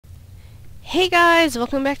Hey guys,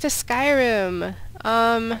 welcome back to Skyrim.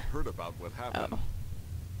 I heard about what happened, Oh.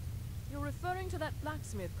 You're referring to that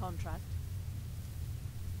blacksmith contract?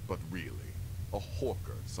 but really, a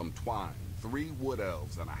hawker, some twine, 3 wood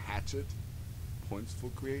elves, and a hatchet? Points for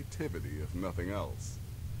creativity, if nothing else.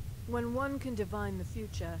 When one can divine the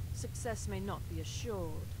future, success may not be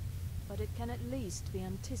assured, but it can at least be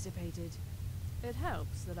anticipated. It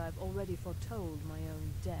helps that I've already foretold my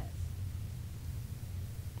own death.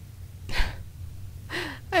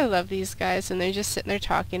 I love these guys, and they're just sitting there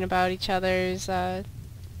talking about each other's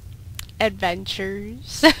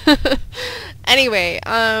adventures. Anyway,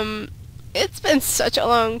 it's been such a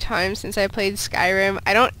long time since I played Skyrim.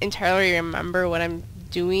 I don't entirely remember what I'm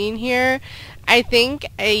doing here. I think,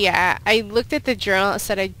 yeah, I looked at the journal. It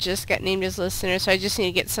said I just got named as listener, so I just need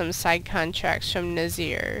to get some side contracts from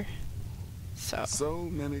Nazir. So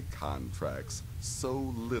many contracts, so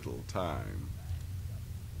little time.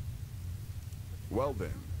 Well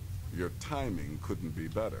then, your timing couldn't be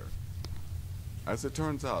better. As it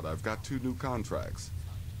turns out, I've got 2 new contracts.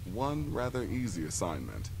 One rather easy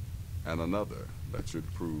assignment, and another that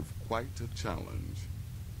should prove quite a challenge.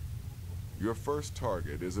 Your first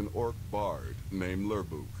target is an orc bard named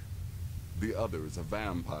Lurbuk. The other is a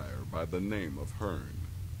vampire by the name of Hearn.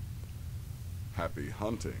 Happy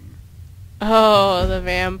hunting. Oh, the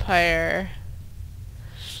vampire.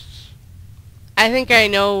 I think I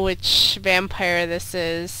know which vampire this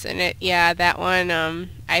is, and yeah, that one,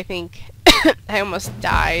 I think I almost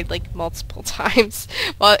died, like, multiple times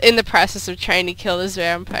while in the process of trying to kill this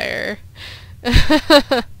vampire.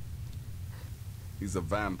 He's a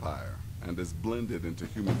vampire, and has blended into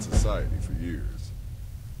human society for years.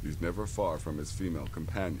 He's never far from his female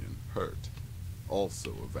companion, Hurt,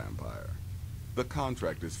 also a vampire. The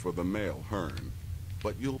contract is for the male Hearn,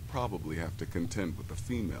 but you'll probably have to contend with the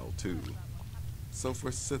female, too. So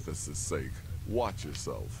for Sithis' sake, watch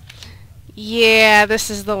yourself. Yeah, this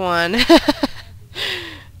is the one.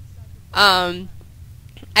 I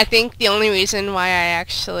think the only reason why I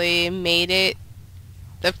actually made it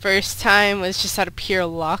the first time was just out of pure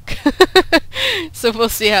luck. So we'll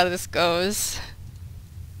see how this goes.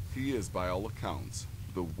 He is, by all accounts,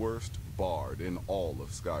 the worst bard in all of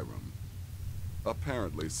Skyrim.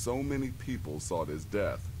 Apparently, so many people sought his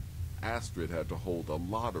death, Astrid had to hold a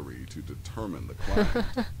lottery to determine the clan.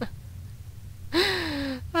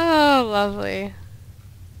 Oh, lovely.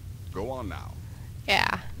 Go on now.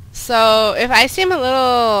 Yeah. So, if I seem a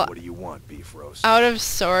little What do you want, beef roast? out of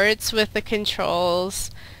sorts with the controls,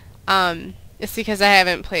 it's because I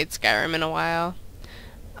haven't played Skyrim in a while.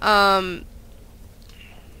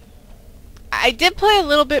 I did play a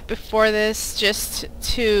little bit before this just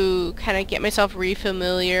to kind of get myself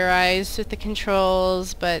refamiliarized with the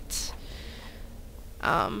controls, but,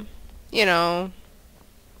 you know,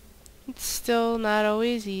 it's still not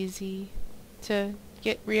always easy to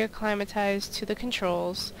get reacclimatized to the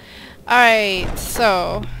controls. Alright,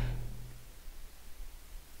 so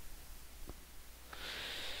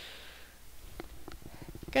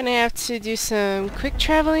gonna have to do some quick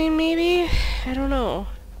traveling maybe? I don't know.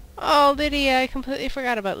 Oh, Lydia, I completely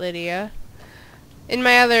forgot about Lydia. In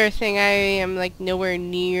my other thing, I am like nowhere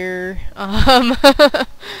near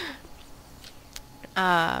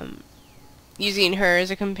using her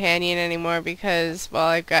as a companion anymore because, well,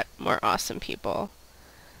 I've got more awesome people.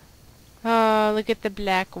 Oh, look at the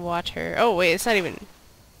black water. Oh, wait, it's not even...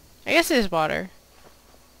 I guess it is water.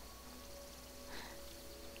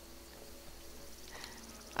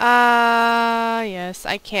 Yes,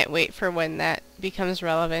 I can't wait for when that becomes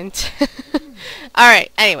relevant.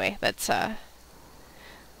 Alright, anyway, let's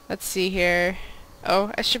see here.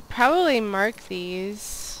 Oh, I should probably mark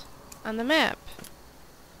these on the map.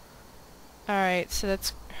 Alright, so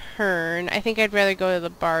that's Hearn. I think I'd rather go to the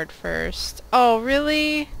Bard first. Oh,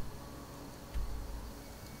 really?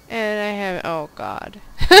 And I have... oh, God.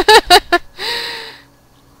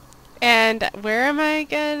 And where am I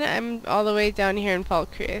again? I'm all the way down here in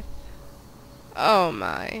Falkreath. Oh,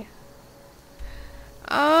 my.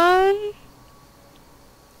 I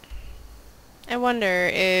wonder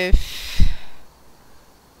if...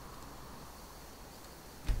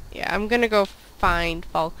 yeah, I'm gonna go find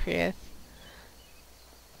Falkreath.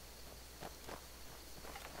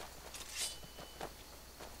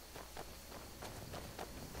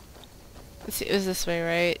 Let's see, it was this way,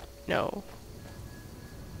 right? No.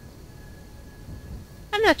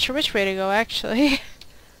 I'm not sure which way to go, actually.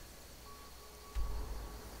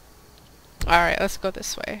 Alright, let's go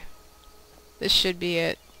this way. This should be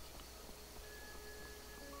it.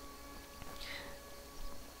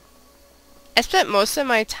 I spent most of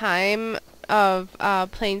my time of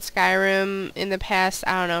playing Skyrim in the past,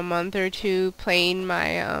 I don't know, month or two, playing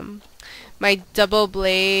my my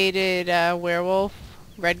double-bladed werewolf,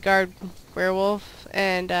 Redguard werewolf,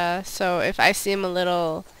 and so if I seem a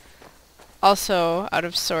little also out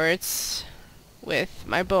of sorts with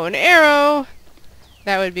my bow and arrow,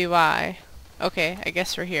 that would be why. Okay, I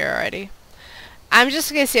guess we're here already. I'm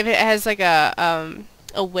just gonna see if it has like a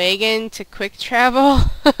wagon to quick travel,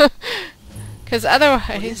 because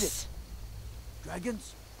otherwise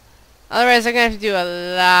Dragons? I'm gonna have to do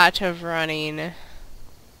a lot of running.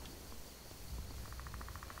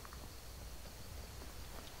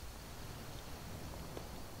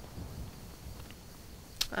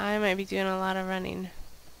 I might be doing a lot of running.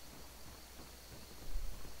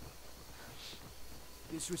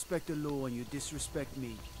 Disrespect the law and you disrespect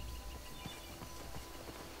me.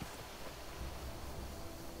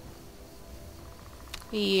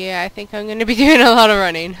 Yeah, I think I'm gonna be doing a lot of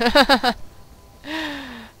running.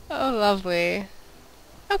 Oh, lovely.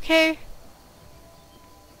 Okay.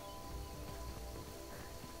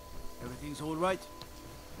 Everything's all right?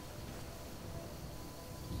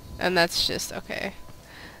 And that's just okay.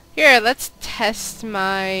 Here, let's test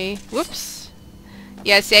my... Whoops.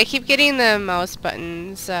 Yeah, see, I keep getting the mouse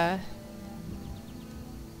buttons,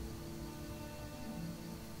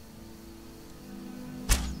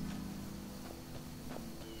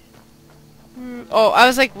 Oh, I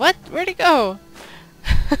was like, what? Where'd it go?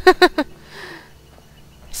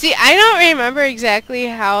 See, I don't remember exactly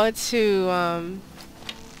how to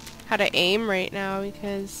aim right now,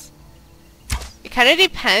 because it kind of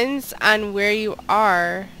depends on where you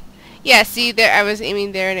are. Yeah, see, there, I was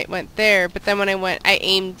aiming there and it went there, but then when I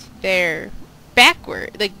aimed there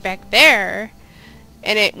backward, like back there,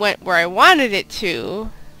 and it went where I wanted it to.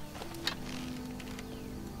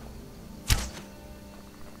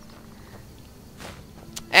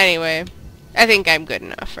 Anyway, I think I'm good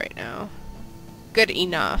enough right now. Good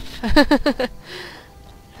enough. That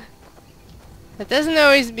doesn't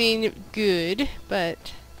always mean good,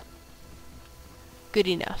 but good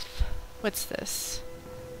enough. What's this?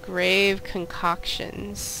 Grave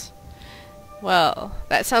concoctions. Well,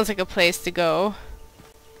 that sounds like a place to go.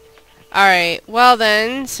 Alright, well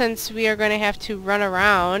then, since we are going to have to run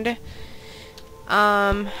around,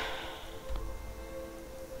 I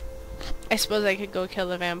suppose I could go kill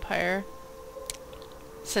the vampire,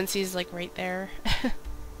 since he's like right there.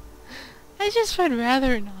 I just would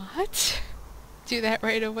rather not do that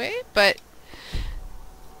right away, but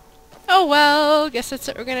oh well, guess that's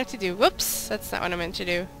what we're gonna have to do. Whoops, that's not what I meant to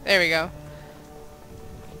do. There we go.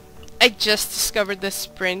 I just discovered the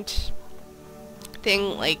sprint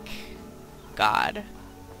thing, like, God,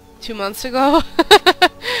 2 months ago.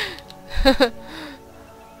 Because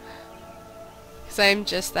I'm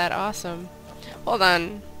just that awesome. Hold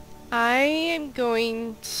on. I am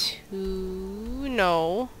going to...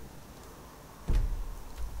 No.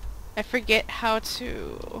 I forget how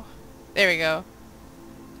to... There we go.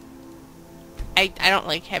 I don't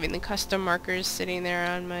like having the custom markers sitting there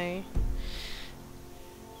on my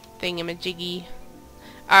thingamajiggy.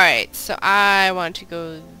 Alright, so I want to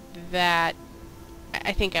go that...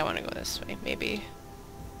 I think I want to go this way, maybe.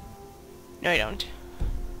 No, I don't.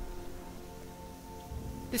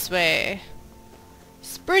 This way.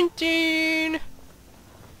 Sprinting!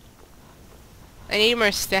 I need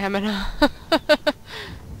more stamina.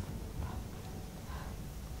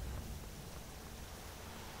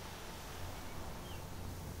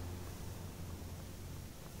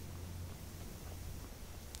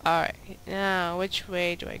 Alright, now which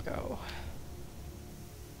way do I go?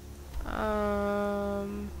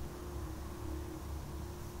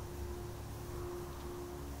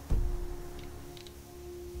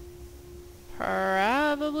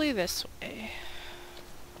 Probably this way.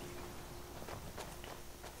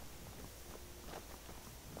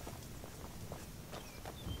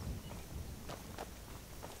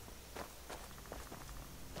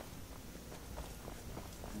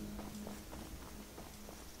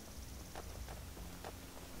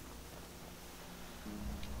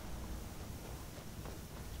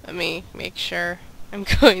 Let me make sure I'm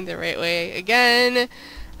going the right way again.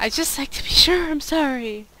 I just like to be sure, I'm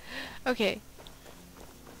sorry. Okay.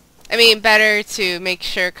 I mean, better to make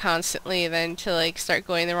sure constantly than to like start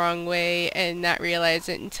going the wrong way and not realize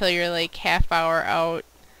it until you're like half hour out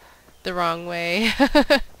the wrong way.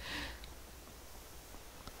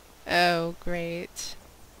 Oh, great.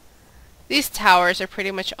 These towers are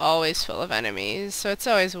pretty much always full of enemies, so it's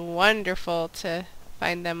always wonderful to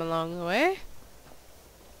find them along the way.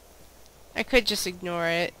 I could just ignore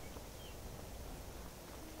it.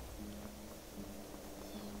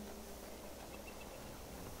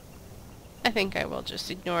 I think I will just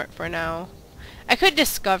ignore it for now. I could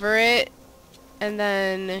discover it and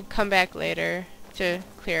then come back later to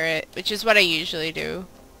clear it, which is what I usually do.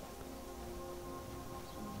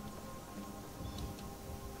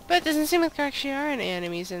 But it doesn't seem like there actually are any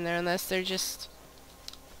enemies in there unless they're just...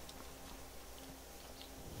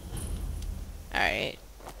 Alright.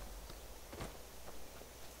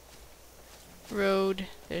 Road.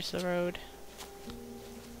 There's the road.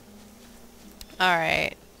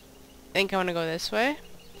 Alright. I think I want to go this way.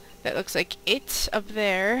 That looks like it's up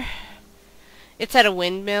there. It's at a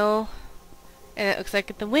windmill. And it looks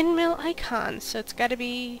like the windmill icon. So it's got to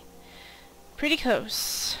be pretty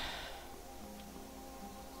close.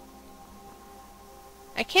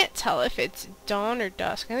 I can't tell if it's dawn or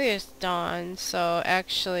dusk. I think it's dawn. So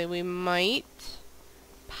actually we might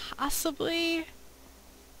possibly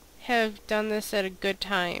have done this at a good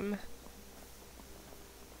time.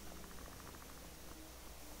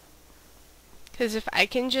 Because if I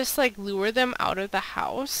can just like lure them out of the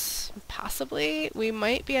house, possibly, we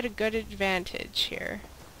might be at a good advantage here.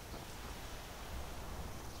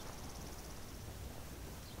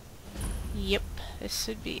 Yep, this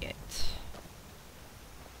should be it.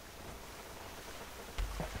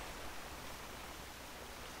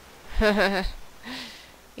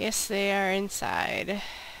 Yes, they are inside.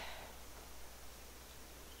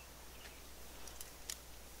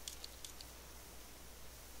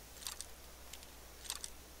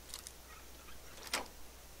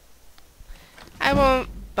 I won't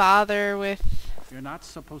bother with... You're not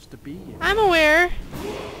supposed to be here. I'm aware.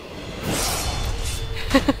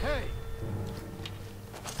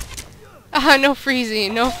 Hey! No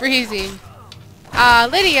freezing, no freezing.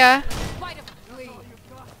 Lydia.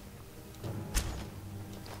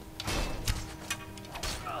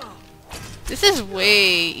 This is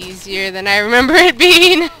way easier than I remember it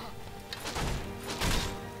being.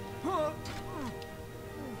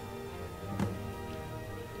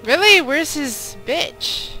 Really? Where's his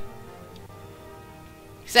bitch?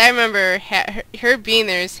 Because I remember her being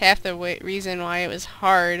there is half the reason why it was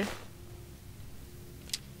hard.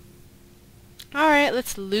 Alright,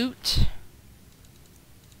 let's loot.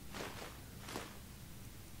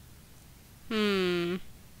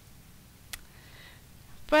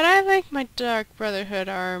 But I like my Dark Brotherhood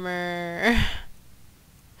armor.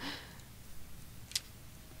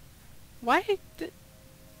 Why did...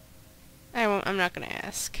 I'm not gonna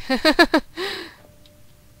ask.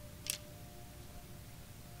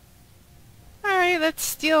 Alright, let's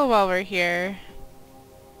steal while we're here.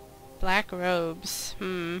 Black robes.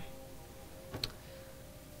 Is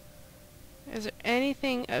there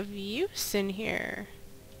anything of use in here?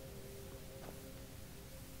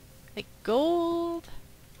 Like gold?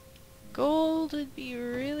 Gold would be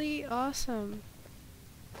really awesome.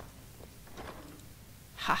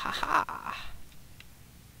 Ha ha ha!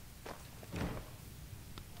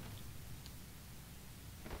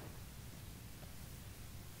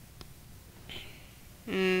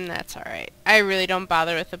 That's alright. I really don't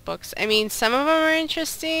bother with the books. I mean, some of them are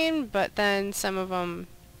interesting, but then some of them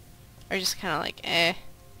are just kind of like, eh.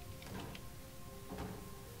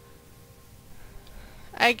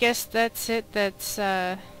 I guess that's it that's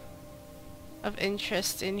of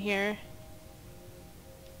interest in here.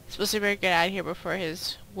 Supposed to better get out of here before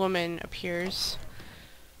his woman appears.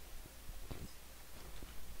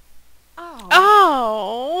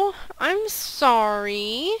 Oh, I'm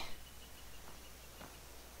sorry.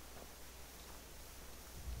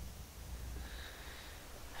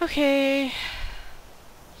 Okay.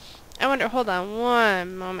 I wonder, hold on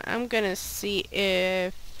one moment. I'm gonna see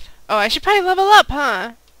if... Oh, I should probably level up,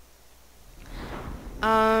 huh?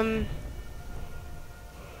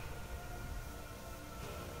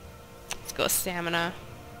 Let's go stamina.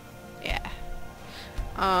 Yeah.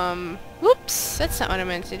 Whoops! That's not what I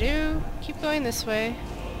meant to do. Keep going this way.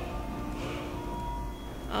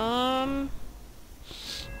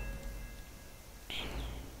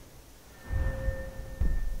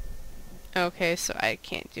 Okay, so I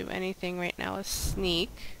can't do anything right now with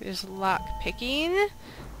sneak. There's lock picking,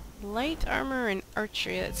 light armor, and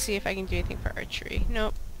archery. Let's see if I can do anything for archery.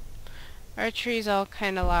 Nope. Archery's all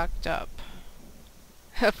kind of locked up.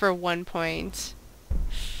 For 1 point.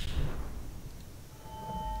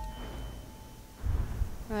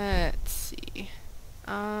 Let's see.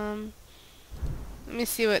 Let me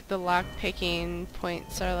see what the lock picking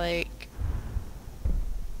points are like.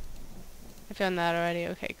 I found that already.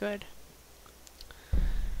 Okay, good.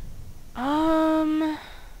 I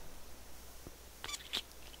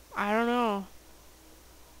don't know.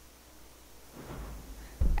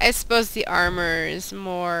 I suppose the armor is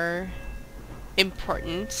more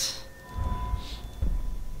important.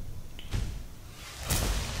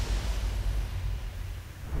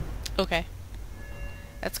 Okay.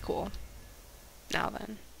 That's cool. Now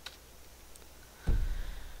then.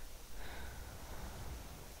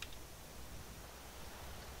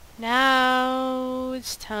 Now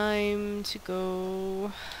it's time to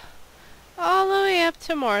go all the way up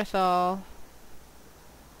to Morthal.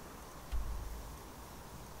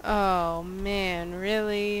 Oh man,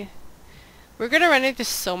 really? We're gonna run into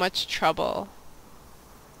so much trouble.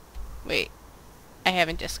 Wait, I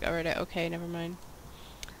haven't discovered it. Okay, never mind.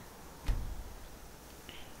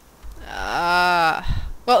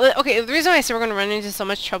 Well, okay, the reason why I say we're gonna run into so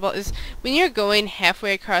much trouble is when you're going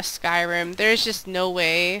halfway across Skyrim, there's just no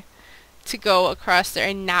way to go across there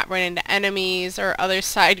and not run into enemies or other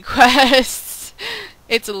side quests.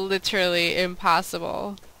 It's literally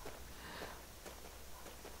impossible.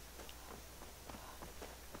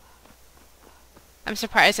 I'm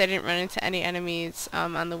surprised I didn't run into any enemies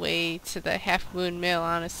on the way to the Half Moon Mill,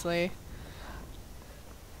 honestly.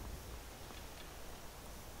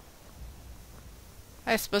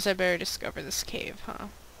 I suppose I better discover this cave, huh?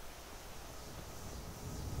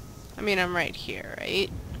 I mean, I'm right here, right?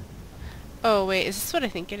 Oh, wait, is this what I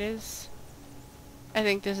think it is? I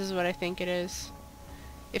think this is what I think it is.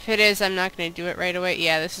 If it is, I'm not going to do it right away.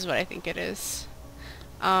 Yeah, this is what I think it is.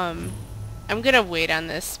 I'm going to wait on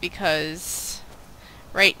this because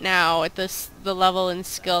right now, at the level and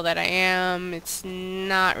skill that I am, it's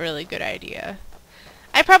not really a good idea.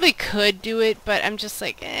 I probably could do it, but I'm just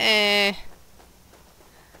like, eh.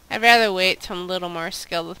 I'd rather wait till I'm a little more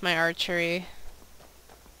skilled with my archery.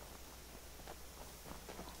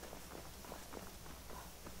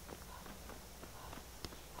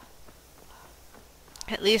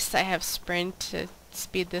 At least I have sprint to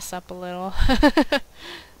speed this up a little.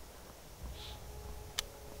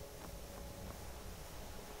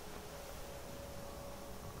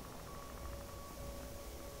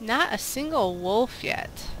 Not a single wolf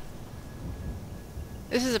yet.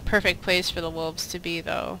 This is a perfect place for the wolves to be,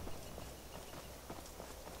 though.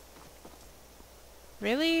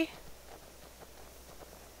 Really?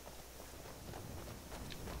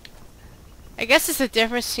 I guess it's the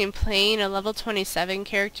difference between playing a level 27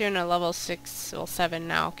 character and a level 6, well 7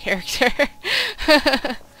 now, character.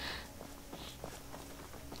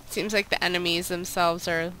 Seems like the enemies themselves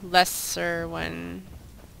are lesser when,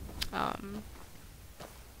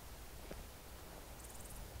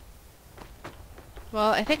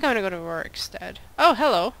 well, I think I'm gonna go to Roar instead. Oh,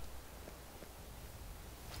 hello!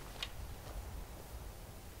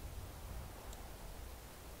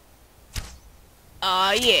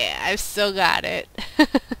 Aw, yeah, I've still got it.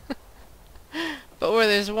 But where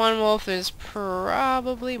there's one wolf, there's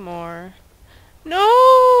probably more.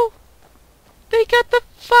 No! They got the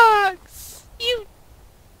fox! You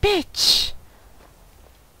bitch!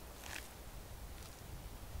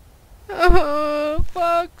 Oh,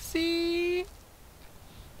 Foxy!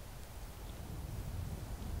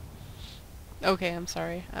 Okay, I'm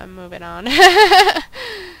sorry. I'm moving on.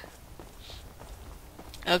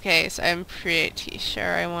 Okay, so I'm pretty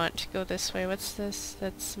sure I want to go this way. What's this?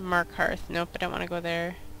 That's Markarth. Nope, I don't want to go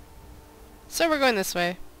there. So we're going this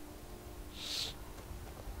way.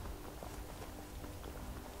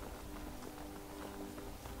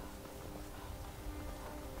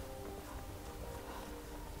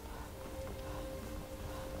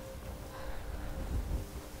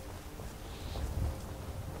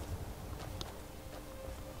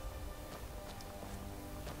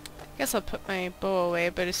 Guess I'll put my bow away,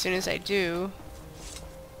 but as soon as I do,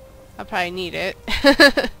 I'll probably need it.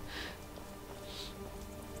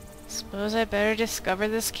 Suppose I better discover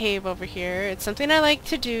this cave over here. It's something I like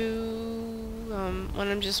to do when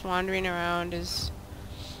I'm just wandering around, is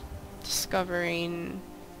discovering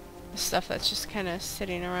the stuff that's just kind of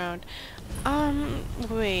sitting around.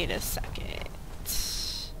 Wait a second.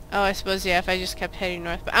 Oh, I suppose, yeah, if I just kept heading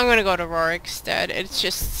north, but I'm gonna go to Roar instead. It's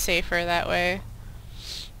just safer that way.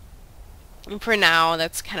 And for now,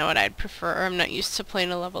 that's kind of what I'd prefer. I'm not used to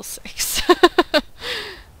playing a level 6.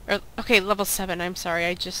 Or, okay, level 7, I'm sorry.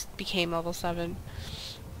 I just became level 7.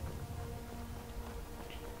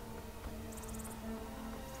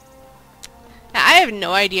 Now, I have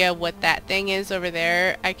no idea what that thing is over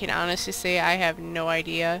there. I can honestly say I have no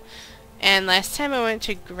idea. And last time I went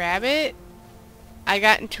to grab it, I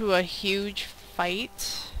got into a huge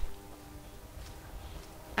fight.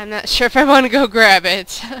 I'm not sure if I want to go grab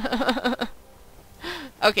it.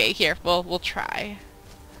 Okay, here, we'll try.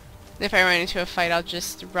 If I run into a fight, I'll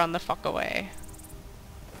just run the fuck away.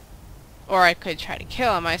 Or I could try to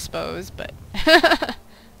kill him, I suppose, but...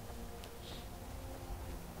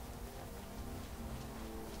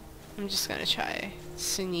 I'm just gonna try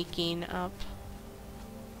sneaking up.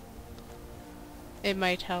 It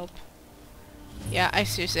might help. Yeah, I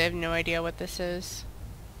seriously have no idea what this is.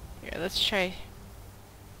 Here, let's try...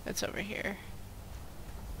 That's over here.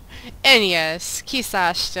 And yes,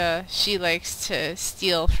 Kissashta, she likes to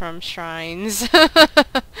steal from shrines.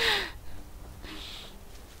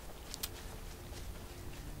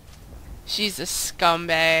 She's a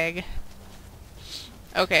scumbag.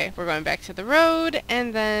 Okay, we're going back to the road,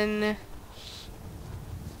 and then...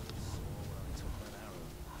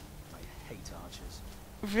 I hate archers.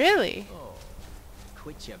 Really? Oh,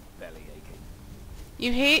 quit your belly aching.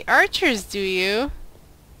 You hate archers, do you?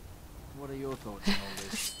 What are your thoughts on all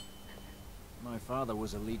this? My father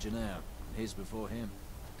was a legionnaire. His before him.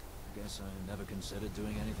 Guess I never considered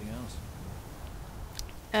doing anything else.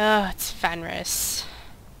 Oh, it's Fenris.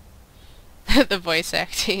 The voice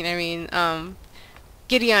acting, I mean,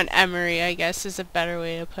 Gideon Emery, I guess, is a better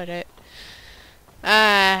way to put it.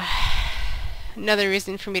 Another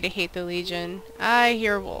reason for me to hate the Legion. I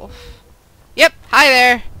hear wolf. Yep, hi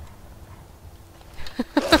there!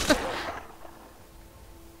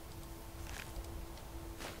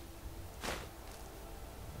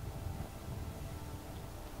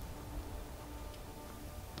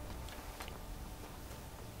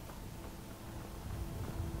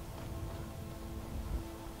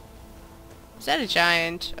 Is that a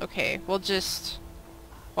giant? Okay, we'll just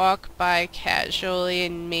walk by casually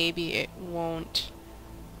and maybe it won't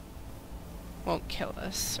kill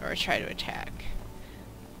us or try to attack.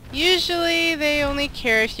 Usually they only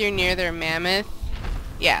care if you're near their mammoth.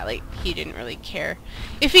 Yeah, like, he didn't really care.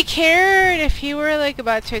 If he cared, if he were like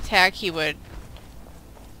about to attack, he would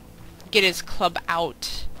get his club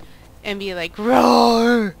out and be like,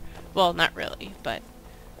 roar! Well, not really, but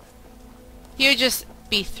he would just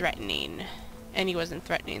be threatening. And he wasn't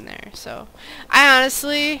threatening there, so... I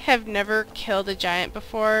honestly have never killed a giant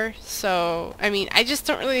before, so... I mean, I just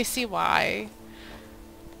don't really see why.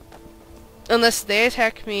 Unless they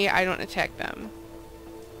attack me, I don't attack them.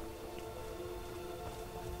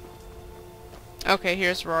 Okay,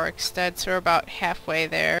 here's Rorikstead, so we're about halfway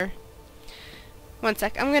there. One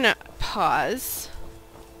sec, I'm gonna pause.